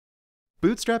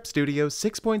Bootstrap Studio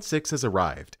 6.6 has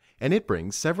arrived, and it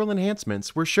brings several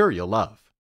enhancements we're sure you'll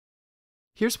love.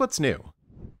 Here's what's new.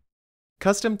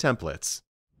 Custom templates.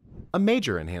 A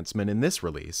major enhancement in this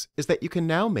release is that you can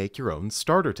now make your own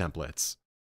starter templates.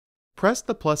 Press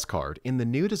the plus card in the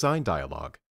New Design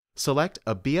dialog, select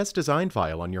a BS Design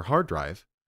file on your hard drive,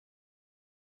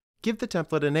 give the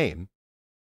template a name,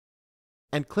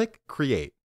 and click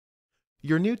Create.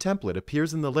 Your new template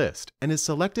appears in the list and is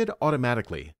selected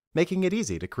automatically, making it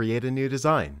easy to create a new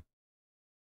design.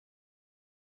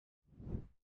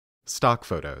 Stock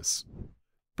photos.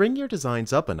 Bring your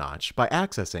designs up a notch by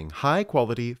accessing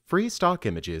high-quality, free stock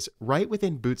images right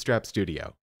within Bootstrap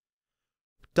Studio.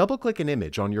 Double-click an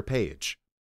image on your page.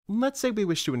 Let's say we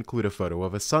wish to include a photo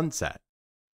of a sunset.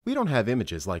 We don't have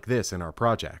images like this in our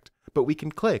project, but we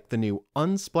can click the new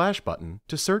Unsplash button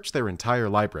to search their entire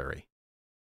library.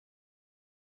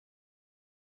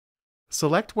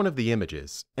 Select one of the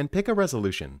images and pick a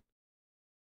resolution.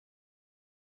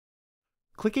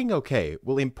 Clicking OK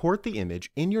will import the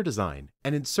image in your design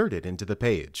and insert it into the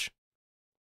page.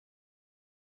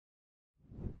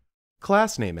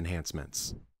 Class name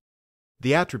enhancements.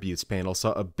 The Attributes panel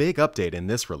saw a big update in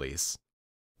this release.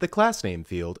 The class name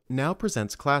field now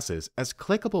presents classes as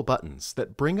clickable buttons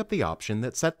that bring up the option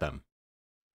that set them.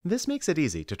 This makes it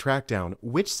easy to track down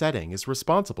which setting is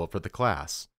responsible for the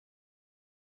class.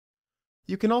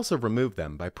 You can also remove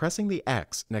them by pressing the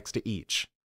X next to each.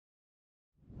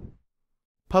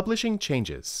 Publishing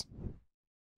changes.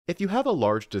 If you have a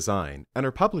large design and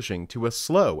are publishing to a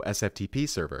slow SFTP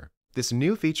server, this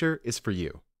new feature is for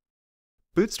you.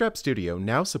 Bootstrap Studio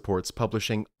now supports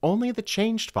publishing only the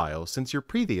changed file since your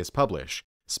previous publish,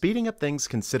 speeding up things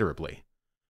considerably.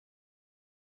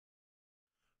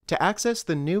 To access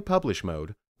the new Publish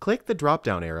mode, click the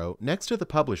drop-down arrow next to the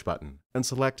Publish button and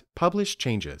select Publish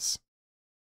Changes.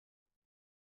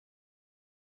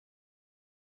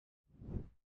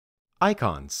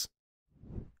 Icons.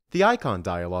 The icon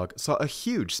dialog saw a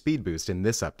huge speed boost in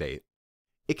this update.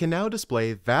 It can now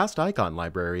display vast icon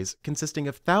libraries consisting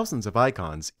of thousands of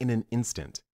icons in an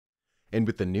instant. And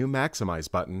with the new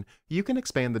Maximize button, you can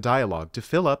expand the dialog to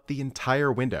fill up the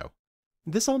entire window.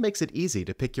 This all makes it easy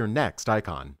to pick your next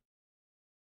icon.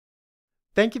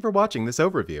 Thank you for watching this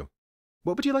overview.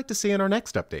 What would you like to see in our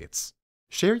next updates?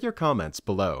 Share your comments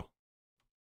below.